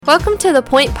Welcome to The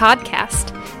Point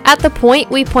Podcast. At The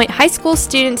Point, we point high school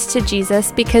students to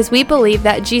Jesus because we believe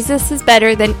that Jesus is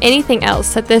better than anything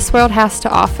else that this world has to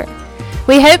offer.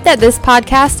 We hope that this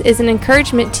podcast is an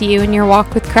encouragement to you in your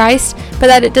walk with Christ, but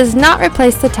that it does not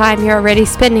replace the time you're already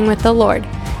spending with the Lord.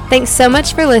 Thanks so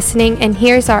much for listening, and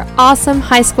here's our awesome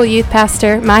high school youth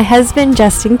pastor, my husband,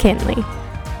 Justin Kinley.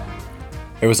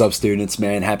 Hey, what's up, students,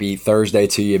 man? Happy Thursday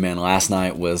to you, man. Last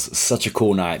night was such a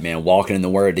cool night, man, walking in the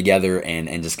Word together and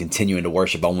just continuing to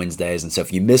worship on Wednesdays. And so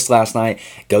if you missed last night,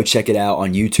 go check it out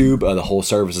on YouTube. The whole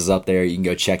service is up there. You can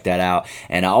go check that out.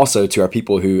 And also to our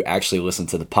people who actually listen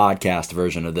to the podcast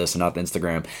version of this and not the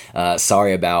Instagram,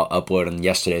 sorry about uploading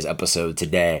yesterday's episode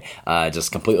today.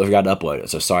 Just completely forgot to upload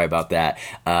it, so sorry about that.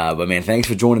 But, man, thanks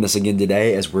for joining us again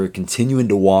today as we're continuing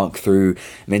to walk through,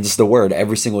 man, just the Word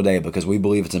every single day because we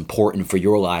believe it's important for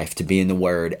your life to be in the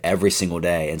Word every single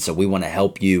day. And so we want to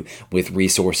help you with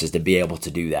resources to be able to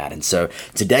do that. And so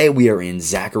today we are in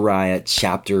Zechariah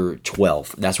chapter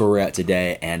 12. That's where we're at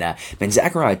today. And man,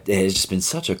 Zechariah has just been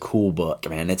such a cool book,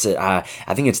 man. I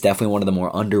think it's definitely one of the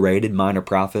more underrated minor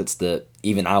prophets that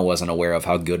even I wasn't aware of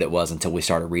how good it was until we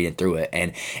started reading through it.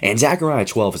 And Zechariah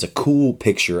 12 is a cool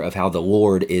picture of how the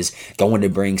Lord is going to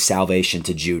bring salvation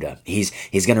to Judah. He's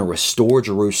going to restore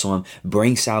Jerusalem,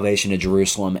 bring salvation to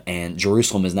Jerusalem, and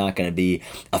Jerusalem is not going to be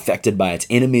affected by its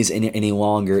enemies any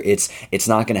longer. It's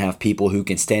not going to have people who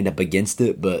can stand up against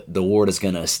it, but the Lord is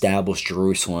going to establish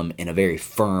Jerusalem in a very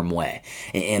firm way,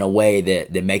 in a way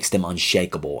that makes them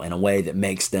unshakable, in a way that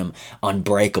makes them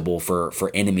unbreakable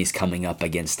for enemies coming up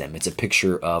against them. It's a picture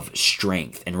of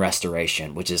strength and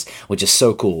restoration, which is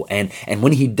so cool. And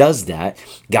when he does that,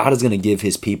 God is going to give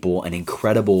his people an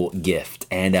incredible gift.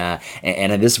 And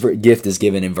this gift is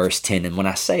given in verse 10. And when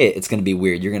I say it, it's going to be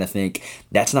weird. You're going to think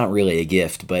that's not really a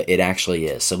gift, but it actually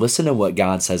is. So listen to what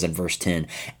God says in verse 10.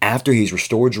 After he's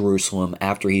restored Jerusalem,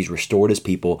 after he's restored his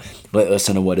people,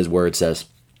 listen to what his word says.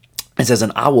 It says,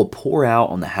 "And I will pour out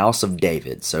on the house of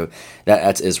David," so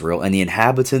that's Israel, "and the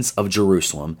inhabitants of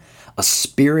Jerusalem, a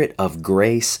spirit of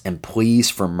grace and pleas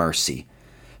for mercy,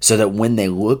 so that when they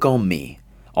look on me,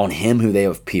 on him who they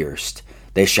have pierced,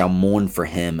 they shall mourn for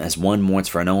him as one mourns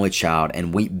for an only child,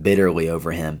 and weep bitterly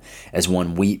over him as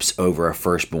one weeps over a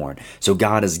firstborn." So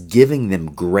God is giving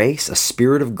them grace, a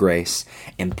spirit of grace,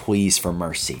 and pleas for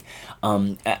mercy.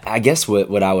 I guess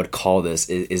what I would call this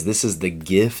is this is the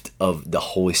gift of the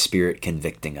Holy Spirit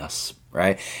convicting us.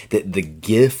 Right? The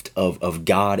gift of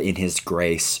God in his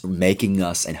grace making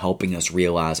us and helping us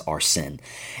realize our sin.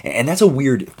 And that's a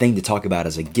weird thing to talk about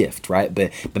as a gift, right?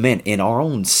 But man, in our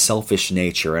own selfish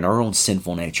nature, in our own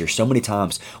sinful nature, so many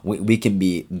times we can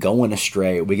be going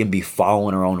astray, we can be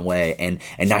following our own way and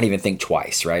not even think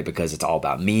twice, right? Because it's all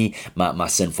about me, my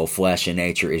sinful flesh and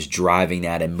nature is driving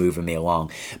that and moving me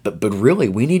along. But really,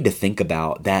 we need to think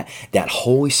about that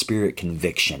Holy Spirit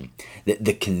conviction,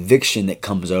 the conviction that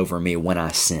comes over me when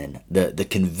I sin, the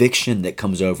conviction that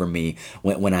comes over me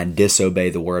when I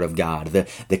disobey the word of God,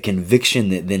 the conviction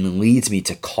that then leads me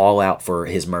to call out for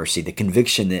his mercy, the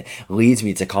conviction that leads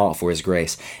me to call out for his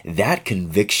grace. That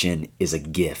conviction is a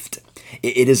gift.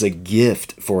 It is a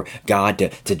gift for God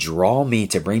to draw me,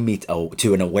 to bring me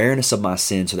to an awareness of my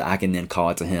sin so that I can then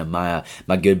call it to him.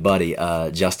 My good buddy,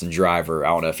 Justin Driver, I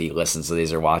don't know if he listens to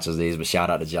these or watches these, but shout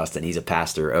out to Justin. He's a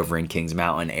pastor over in Kings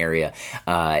Mountain area.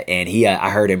 And I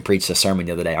heard him preach a sermon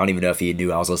the other day. I don't even know if he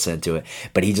knew I was listening to it,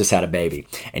 but he just had a baby.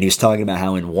 And he was talking about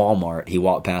how in Walmart, he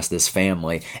walked past this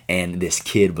family and this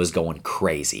kid was going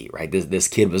crazy, right? This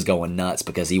kid was going nuts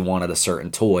because he wanted a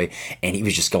certain toy and he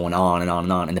was just going on and on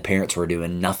and on. And the parents were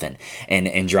doing nothing.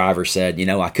 And Driver said,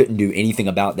 I couldn't do anything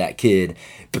about that kid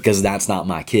because that's not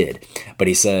my kid. But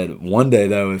he said, one day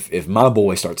though, if my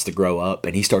boy starts to grow up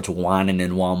and he starts whining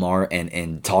in Walmart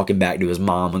and talking back to his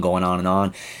mom and going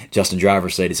on, Justin Driver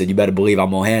said, you better believe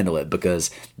I'm going to handle it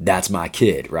because that's my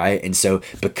kid, right? And so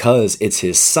because it's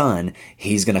his son,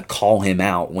 he's going to call him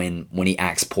out when he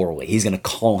acts poorly. He's going to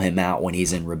call him out when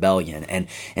he's in rebellion. And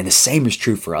the same is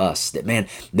true for us, that man,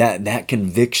 that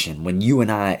conviction, when you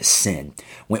and I sin,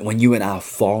 when you and I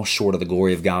fall short of the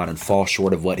glory of God and fall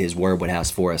short of what his word would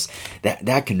have for us,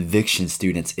 that conviction,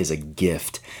 students, is a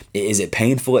gift. Is it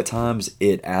painful at times?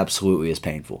 It absolutely is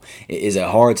painful. Is it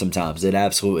hard sometimes? It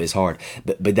absolutely is hard.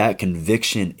 But that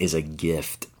conviction is a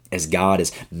gift. as God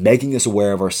is making us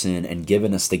aware of our sin and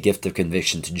giving us the gift of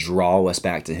conviction to draw us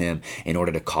back to Him in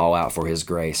order to call out for His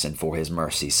grace and for His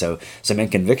mercy. So man,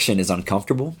 conviction is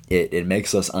uncomfortable. It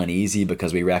makes us uneasy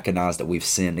because we recognize that we've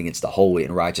sinned against the holy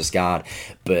and righteous God,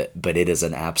 but it is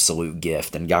an absolute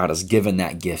gift, and God has given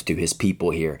that gift to His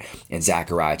people here in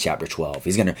Zechariah chapter 12.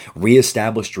 He's going to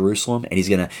reestablish Jerusalem, and He's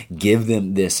going to give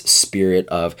them this spirit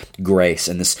of grace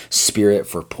and this spirit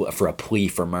for a plea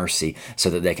for mercy so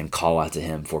that they can call out to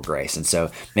Him for grace. And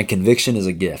so, man, conviction is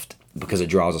a gift because it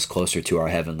draws us closer to our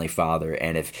Heavenly Father.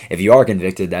 And if you are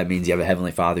convicted, that means you have a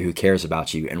Heavenly Father who cares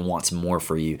about you and wants more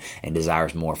for you and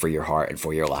desires more for your heart and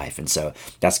for your life. And so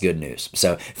that's good news.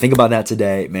 So think about that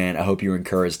today, man. I hope you were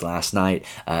encouraged last night.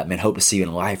 Man, hope to see you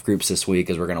in life groups this week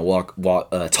as we're going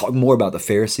to talk more about the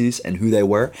Pharisees and who they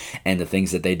were and the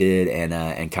things that they did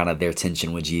and kind of their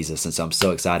tension with Jesus. And so I'm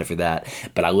so excited for that.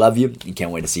 But I love you and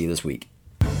can't wait to see you this week.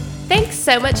 Thanks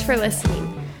so much for listening.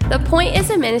 The Point is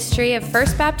a ministry of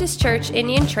First Baptist Church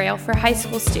Indian Trail for high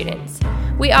school students.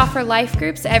 We offer life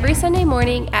groups every Sunday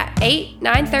morning at 8,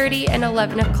 9:30, and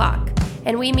 11 o'clock,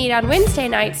 and we meet on Wednesday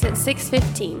nights at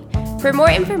 6:15. For more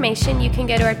information, you can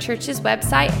go to our church's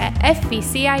website at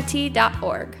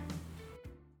fbcit.org.